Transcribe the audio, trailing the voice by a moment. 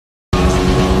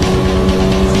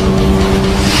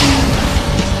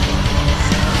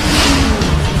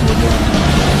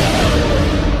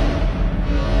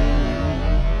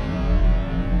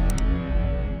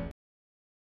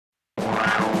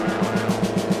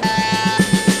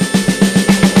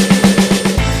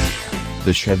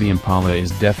The Chevy Impala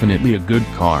is definitely a good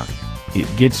car. It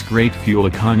gets great fuel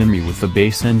economy with the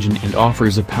base engine and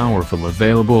offers a powerful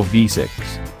available V6.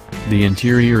 The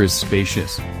interior is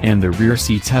spacious, and the rear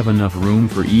seats have enough room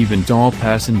for even tall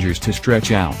passengers to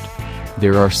stretch out.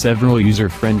 There are several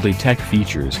user-friendly tech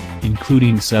features,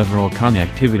 including several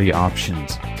connectivity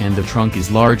options, and the trunk is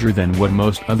larger than what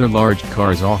most other large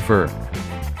cars offer.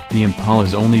 The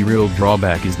Impala's only real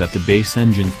drawback is that the base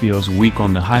engine feels weak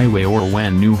on the highway or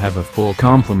when you have a full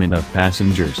complement of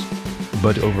passengers.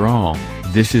 But overall,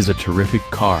 this is a terrific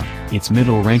car. Its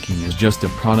middle ranking is just a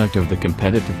product of the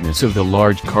competitiveness of the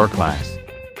large car class.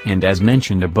 And as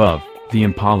mentioned above, the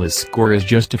Impala's score is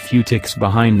just a few ticks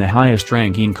behind the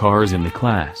highest-ranking cars in the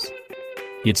class.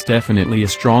 It's definitely a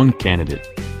strong candidate.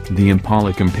 The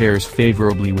Impala compares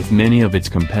favorably with many of its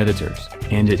competitors,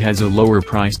 and it has a lower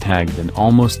price tag than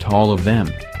almost all of them.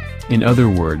 In other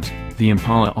words, the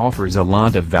Impala offers a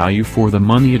lot of value for the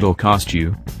money it'll cost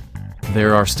you.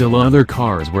 There are still other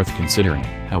cars worth considering,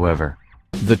 however.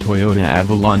 The Toyota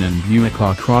Avalon and Buick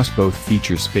LaCrosse both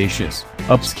feature spacious,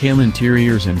 upscale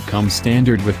interiors and come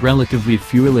standard with relatively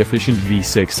fuel-efficient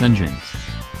V6 engines.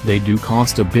 They do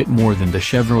cost a bit more than the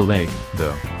Chevrolet,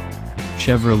 though.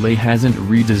 Chevrolet hasn't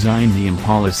redesigned the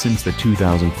Impala since the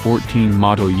 2014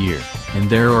 model year, and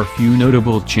there are few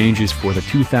notable changes for the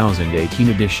 2018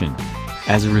 edition.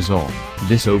 As a result,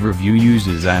 this overview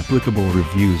uses applicable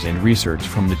reviews and research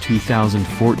from the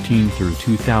 2014 through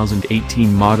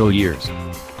 2018 model years.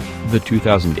 The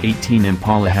 2018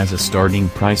 Impala has a starting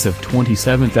price of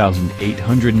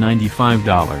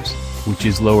 $27,895, which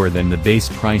is lower than the base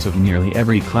price of nearly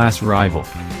every class rival.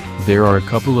 There are a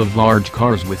couple of large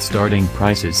cars with starting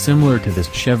prices similar to this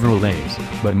Chevrolet's,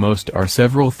 but most are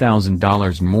several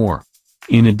 $1,000s more.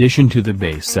 In addition to the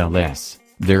base LS,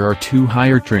 there are two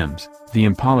higher trims, the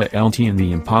Impala LT and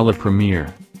the Impala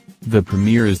Premier. The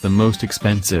Premier is the most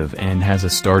expensive and has a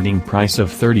starting price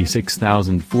of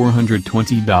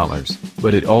 $36,420,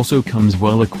 but it also comes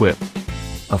well equipped.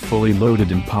 A fully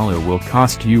loaded Impala will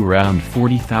cost you around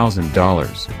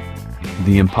 $40,000.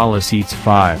 The Impala seats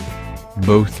 5.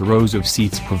 Both rows of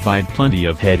seats provide plenty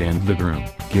of head and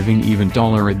legroom, giving even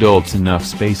taller adults enough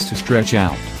space to stretch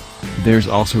out. There's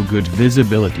also good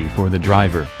visibility for the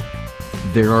driver.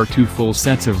 There are two full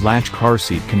sets of latch car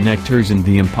seat connectors in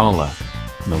the Impala.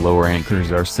 The lower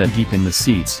anchors are set deep in the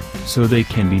seats, so they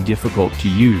can be difficult to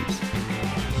use.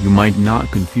 You might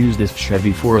not confuse this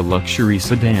Chevy for a luxury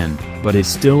sedan, but it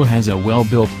still has a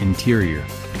well-built interior.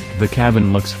 The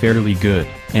cabin looks fairly good,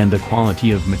 and the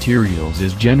quality of materials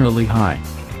is generally high.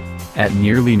 At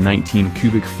nearly 19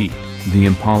 cubic feet, the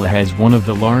Impala has one of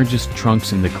the largest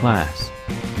trunks in the class.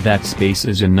 That space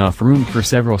is enough room for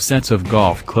several sets of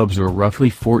golf clubs or roughly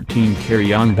 14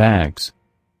 carry-on bags.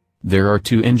 There are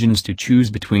two engines to choose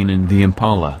between in the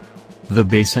Impala. The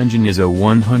base engine is a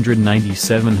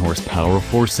 197 horsepower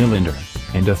 4-cylinder,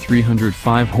 and a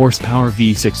 305 horsepower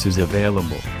V6 is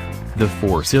available. The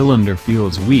 4-cylinder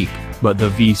feels weak, but the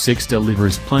V6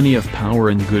 delivers plenty of power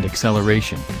and good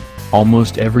acceleration.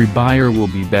 Almost every buyer will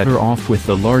be better off with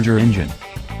the larger engine.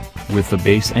 With the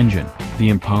base engine, the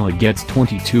Impala gets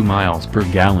 22 miles per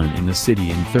gallon in the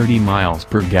city and 30 miles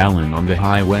per gallon on the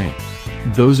highway.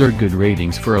 Those are good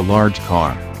ratings for a large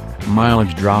car.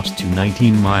 Mileage drops to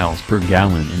 19 miles per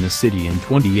gallon in the city and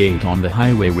 28 on the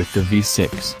highway with the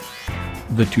V6.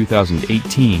 The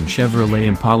 2018 Chevrolet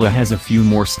Impala has a few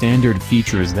more standard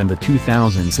features than the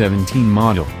 2017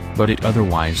 model, but it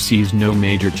otherwise sees no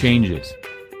major changes.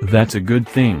 That's a good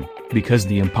thing, because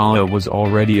the Impala was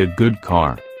already a good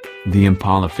car. The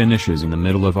Impala finishes in the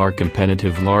middle of our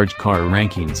competitive large car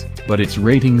rankings, but its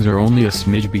ratings are only a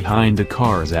smidge behind the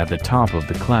cars at the top of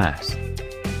the class.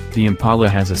 The Impala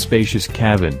has a spacious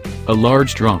cabin, a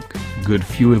large trunk, good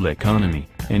fuel economy,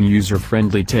 and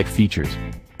user-friendly tech features.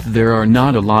 There are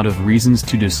not a lot of reasons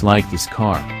to dislike this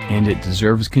car, and it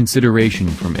deserves consideration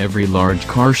from every large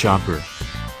car shopper.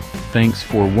 Thanks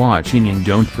for watching and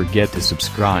don't forget to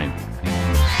subscribe.